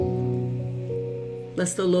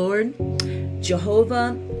Bless the Lord.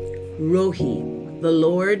 Jehovah Rohi, the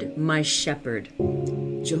Lord my shepherd.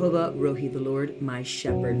 Jehovah Rohi, the Lord my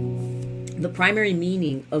shepherd. The primary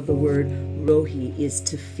meaning of the word Rohi is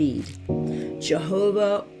to feed.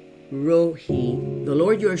 Jehovah Rohi, the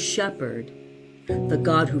Lord your shepherd, the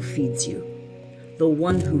God who feeds you, the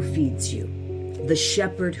one who feeds you, the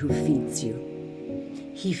shepherd who feeds you.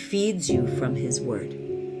 He feeds you from his word.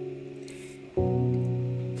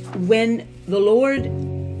 When the Lord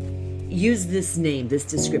used this name, this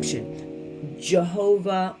description,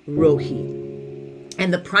 Jehovah Rohi,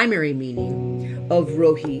 and the primary meaning of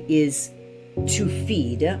Rohi is to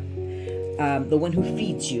feed, the one who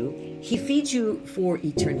feeds you, he feeds you for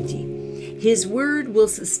eternity. His word will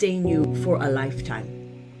sustain you for a lifetime.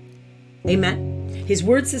 Amen. His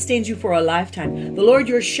word sustains you for a lifetime. The Lord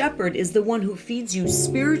your shepherd is the one who feeds you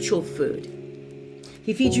spiritual food.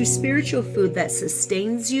 He feeds you spiritual food that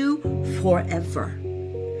sustains you forever.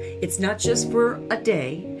 It's not just for a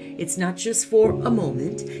day. It's not just for a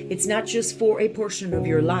moment. It's not just for a portion of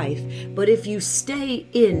your life. But if you stay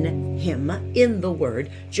in him, in the word,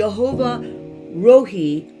 Jehovah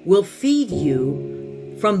Rohi will feed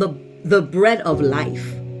you from the bread of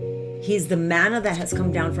life. He's the manna that has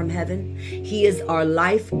come down from heaven. He is our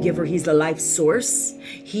life giver. He's the life source.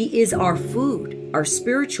 He is our food, our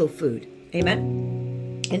spiritual food. Amen.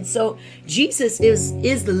 And so Jesus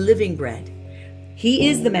is the living bread. He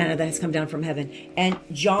is the manna that has come down from heaven. And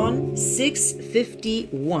John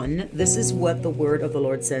 6:51, this is what the word of the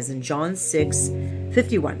Lord says in John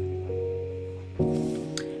 6:51.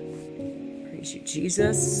 Praise you,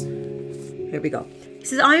 Jesus. Here we go. He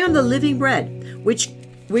says, I am the living bread, which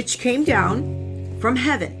came down from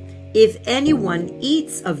heaven. If anyone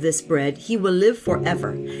eats of this bread, he will live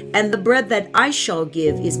forever. And the bread that I shall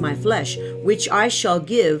give is my flesh, which I shall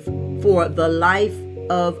give for the life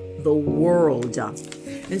of the world.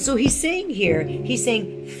 And so he's saying here,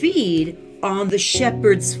 feed on the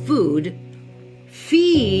shepherd's food,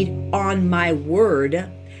 feed on my word,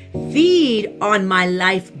 feed on my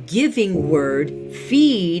life-giving word,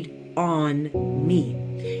 feed on me.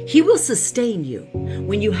 He will sustain you.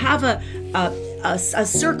 When you have a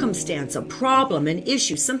circumstance, a problem, an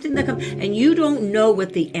issue, something that comes, and you don't know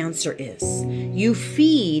what the answer is, you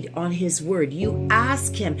feed on his word. You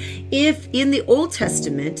ask him. If in the Old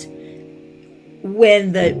Testament,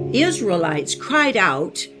 when the Israelites cried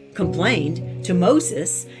out, complained to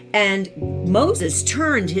Moses, and Moses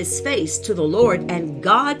turned his face to the Lord, and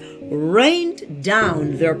God rained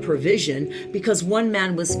down their provision because one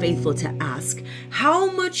man was faithful to ask. How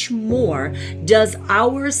much more does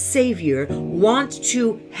our Savior want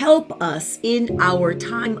to help us in our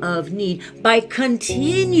time of need by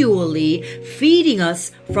continually feeding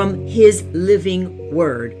us from his living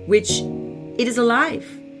word, which it is alive,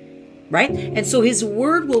 right? And so his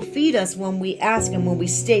word will feed us when we ask and when we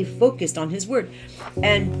stay focused on his word.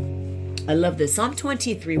 And I love this. Psalm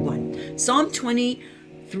 23:1. Psalm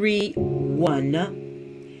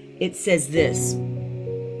 23:1, it says this.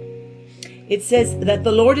 It says that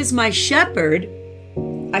the Lord is my shepherd,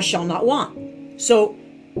 I shall not want. So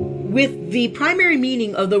with the primary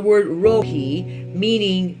meaning of the word rohi,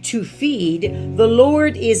 meaning to feed, the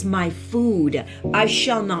Lord is my food, I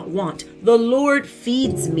shall not want. The Lord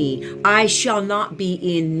feeds me, I shall not be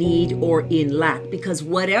in need or in lack, because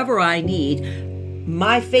whatever I need,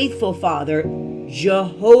 my faithful Father,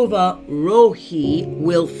 Jehovah Rohi,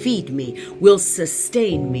 will feed me, will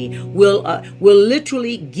sustain me, will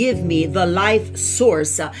literally give me the life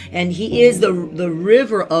source, and he is the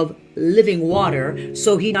river of living water.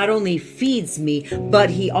 So he not only feeds me, but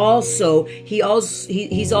he's also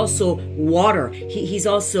water. He's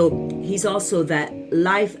also that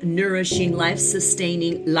life nourishing, life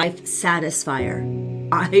sustaining, life satisfier.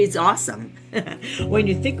 It's awesome. When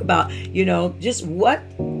you think about, just what,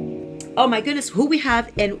 oh my goodness, who we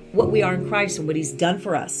have and what we are in Christ and what he's done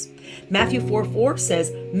for us. Matthew 4:4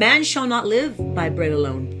 says, man shall not live by bread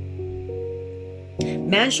alone.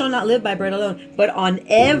 Man shall not live by bread alone, but on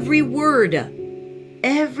every word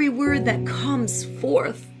that comes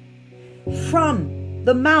forth from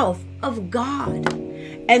the mouth of God.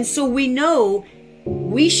 And so we know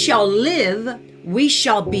we shall live, we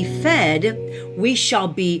shall be fed, we shall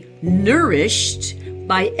be nourished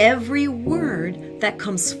by every word that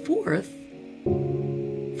comes forth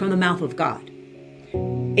from the mouth of God.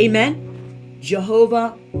 Amen.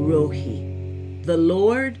 Jehovah Rohi, the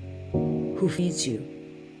Lord who feeds you.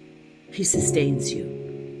 He sustains you.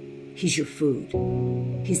 He's your food.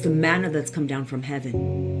 He's the manna that's come down from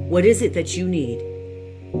heaven. What is it that you need?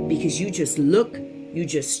 Because you just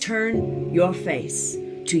turn your face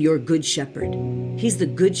to your good shepherd. He's the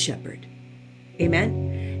good shepherd.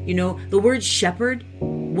 Amen. You know, the word shepherd,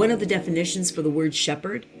 one of the definitions for the word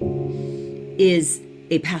shepherd is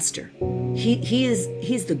a pastor.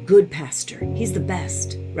 He's the good pastor. He's the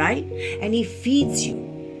best, right? And he feeds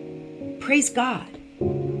you. Praise God.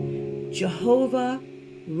 Jehovah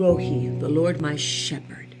Rohi, the Lord my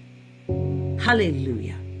shepherd.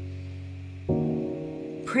 Hallelujah.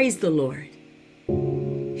 Praise the Lord.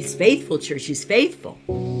 He's faithful, church. He's faithful.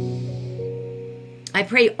 I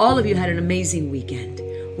pray all of you had an amazing weekend.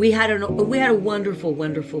 We had a wonderful,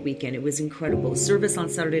 wonderful weekend. It was incredible. Service on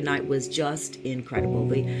Saturday night was just incredible.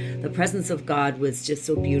 The presence of God was just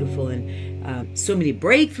so beautiful, and so many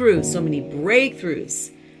breakthroughs.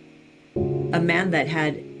 A man that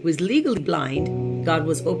was legally blind, God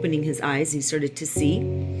was opening his eyes. He started to see.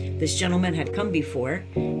 This gentleman had come before,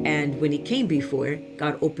 and when he came before,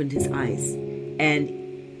 God opened his eyes, and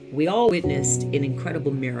we all witnessed an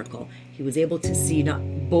incredible miracle. He was able to see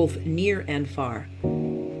both near and far.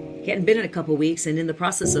 He hadn't been in a couple weeks, and in the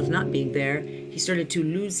process of not being there, he started to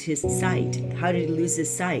lose his sight. How did he lose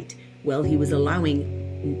his sight? Well, he was allowing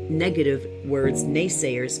negative words,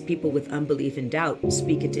 naysayers, people with unbelief and doubt,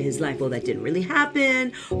 speak into his life. Well, that didn't really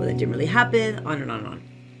happen, or that didn't really happen, on and on and on.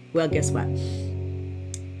 Well, guess what?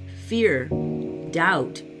 Fear,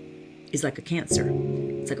 doubt is like a cancer.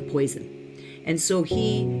 It's like a poison. And so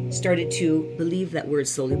he started to believe that word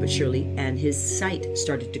slowly but surely, and his sight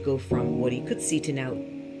started to go from what he could see to now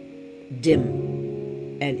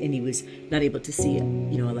dim, and he was not able to see it,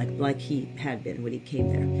 like he had been when he came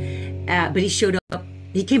there. But he showed up.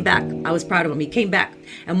 He came back. I was proud of him. He came back,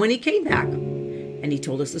 and when he came back, and he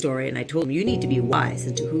told us the story, and I told him, you need to be wise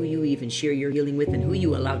into who you even share your healing with and who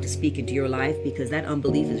you allow to speak into your life, because that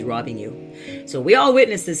unbelief is robbing you. So we all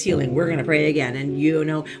witnessed this healing. We're going to pray again, and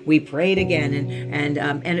we prayed again, and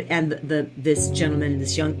this gentleman,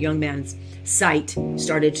 this young man's sight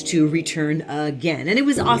started to return again, and it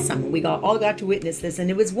was awesome. We all got to witness this,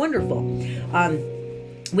 and it was wonderful.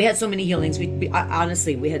 We had so many healings.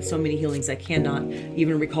 Honestly, we had so many healings. I cannot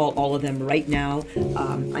even recall all of them right now.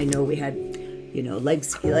 I know we had,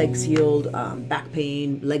 legs healed, back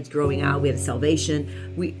pain, legs growing out. We had a salvation.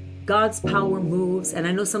 God's power moves, and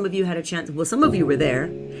I know some of you had a chance. Well, some of you were there,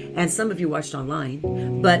 and some of you watched online.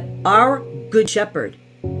 But our good shepherd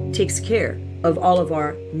takes care of all of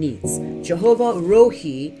our needs. Jehovah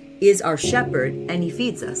Rohi is our shepherd, and he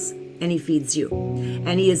feeds us, and he feeds you.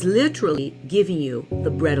 And he is literally giving you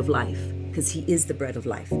the bread of life, because he is the bread of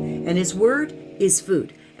life. And his word is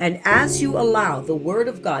food. And as you allow the word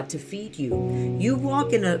of God to feed you, you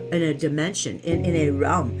walk in a dimension, in a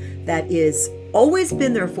realm that is always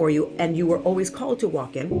been there for you, and you were always called to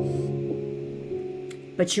walk in.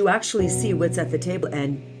 But you actually see what's at the table,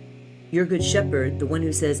 and your good shepherd, the one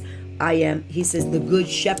who says, he says, the good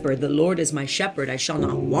shepherd, the Lord is my shepherd, I shall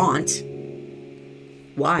not want.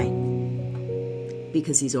 Why?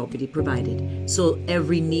 Because he's already provided. So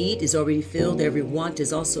every need is already filled. Every want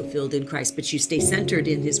is also filled in Christ. But you stay centered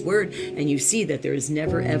in his word, and you see that there is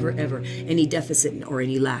never, ever, ever any deficit or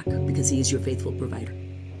any lack, because he is your faithful provider.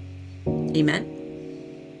 Amen.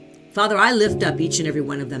 Father, I lift up each and every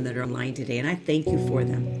one of them that are online today, and I thank you for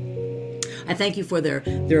them. I thank you for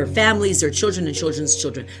their families, their children, and children's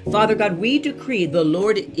children. Father God, we decree the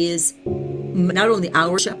Lord is not only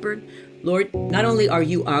our shepherd. Lord, not only are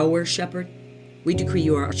you our shepherd, we decree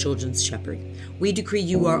you are our children's shepherd. We decree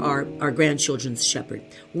you are our grandchildren's shepherd.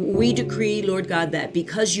 We decree, Lord God, that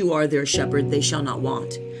because you are their shepherd, they shall not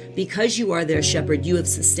want. Because you are their shepherd, you have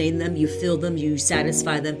sustained them, you fill them, you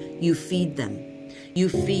satisfy them, you feed them. You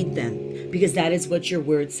feed them, because that is what your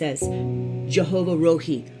word says. Jehovah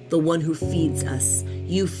Rohi, the one who feeds us.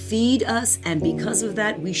 You feed us, and because of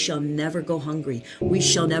that, we shall never go hungry. We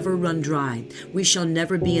shall never run dry. We shall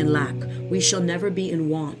never be in lack. We shall never be in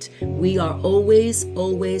want. We are always,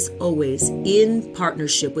 always, always in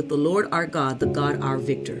partnership with the Lord our God, the God our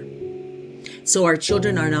victor. So our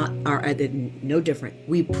children are no different.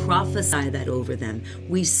 We prophesy that over them.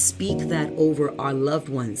 We speak that over our loved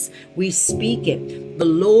ones. We speak it. The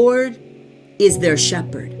Lord is their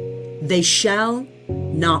shepherd. They shall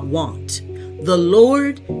not want. The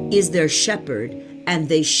Lord is their shepherd, and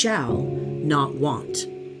they shall not want.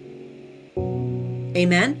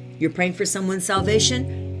 Amen. You're praying for someone's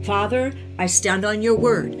salvation. Father, I stand on your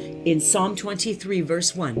word in Psalm 23,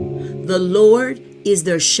 verse 1. The Lord is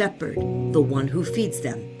their shepherd, the one who feeds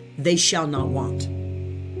them. They shall not want.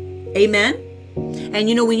 Amen. And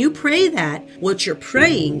when you pray that, what you're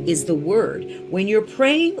praying is the word. When you're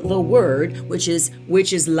praying the word, which is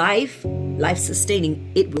life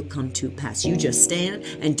sustaining, it will come to pass. You just stand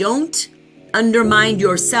and don't undermine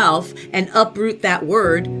yourself and uproot that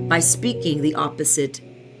word by speaking the opposite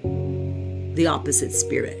the opposite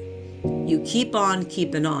spirit. You keep on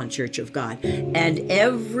keeping on, Church of God. And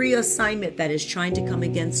every assignment that is trying to come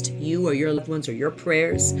against you or your loved ones or your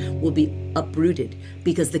prayers will be uprooted,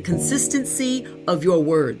 because the consistency of your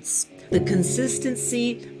words, the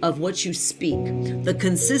consistency of what you speak, the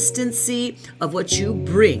consistency of what you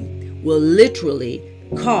bring will literally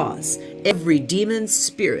cause every demon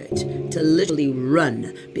spirit to literally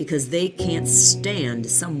run, because they can't stand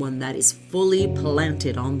someone that is fully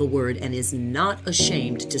planted on the word and is not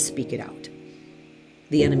ashamed to speak it out.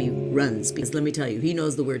 The enemy runs, because let me tell you, he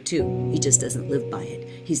knows the word too. He just doesn't live by it.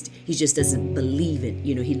 He just doesn't believe it.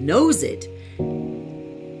 He knows it.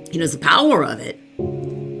 He knows the power of it,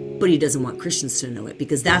 but he doesn't want Christians to know it,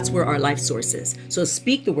 because that's where our life source is. So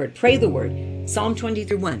speak the word, pray the word. Psalm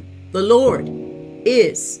 23:1. The Lord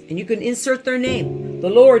is, and you can insert their name. The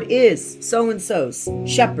Lord is so-and-so's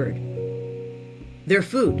shepherd. Their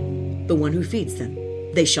food, the one who feeds them,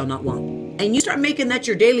 they shall not want. And you start making that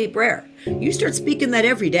your daily prayer. You start speaking that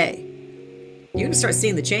every day. You're going to start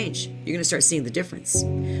seeing the change. You're going to start seeing the difference.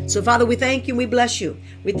 So, Father, we thank you and we bless you.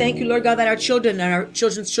 We thank you, Lord God, that our children and our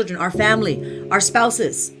children's children, our family, our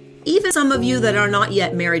spouses, even some of you that are not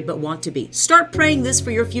yet married but want to be, start praying this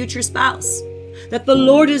for your future spouse, that the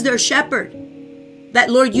Lord is their shepherd, that,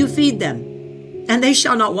 Lord, you feed them and they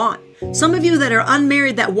shall not want. Some of you that are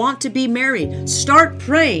unmarried that want to be married, start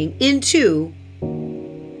praying into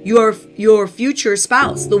your future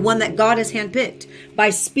spouse, the one that God has handpicked, by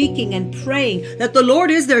speaking and praying that the Lord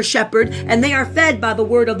is their shepherd and they are fed by the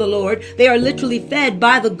word of the Lord. They are literally fed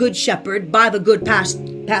by the good shepherd, by the good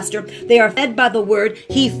pastor. They are fed by the word.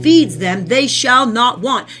 He feeds them. They shall not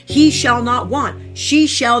want. He shall not want. She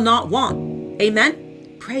shall not want. Amen.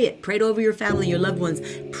 Pray it. Pray it over your family, your loved ones.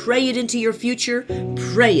 Pray it into your future.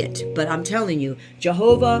 Pray it. But I'm telling you,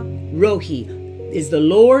 Jehovah Rohi is the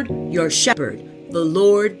Lord, your shepherd, the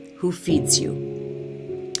Lord who feeds you.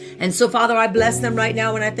 And so, Father, I bless them right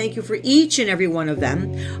now, and I thank you for each and every one of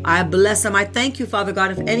them. I bless them. I thank you, Father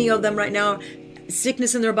God, if any of them right now,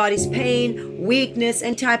 sickness in their bodies, pain, weakness,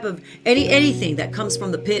 any type of anything that comes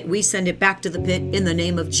from the pit, we send it back to the pit in the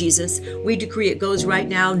name of Jesus. We decree it goes right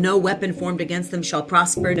now. No weapon formed against them shall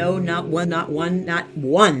prosper. No, not one, not one, not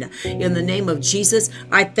one. In the name of Jesus,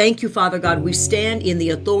 I thank you, Father God. We stand in the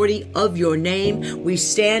authority of your name. We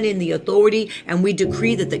stand in the authority, and we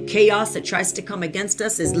decree that the chaos that tries to come against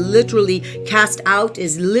us is literally cast out,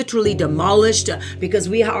 is literally demolished,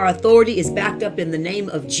 because our authority is backed up in the name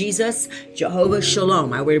of Jesus. Jehovah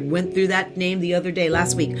Shalom. I went through that name the other day,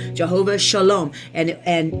 last week. Jehovah Shalom.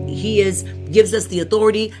 And he gives us the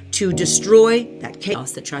authority to destroy that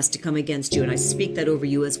chaos that tries to come against you. And I speak that over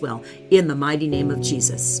you as well, in the mighty name of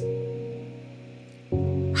Jesus.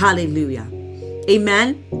 Hallelujah.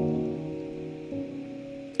 Amen.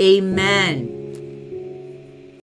 Amen.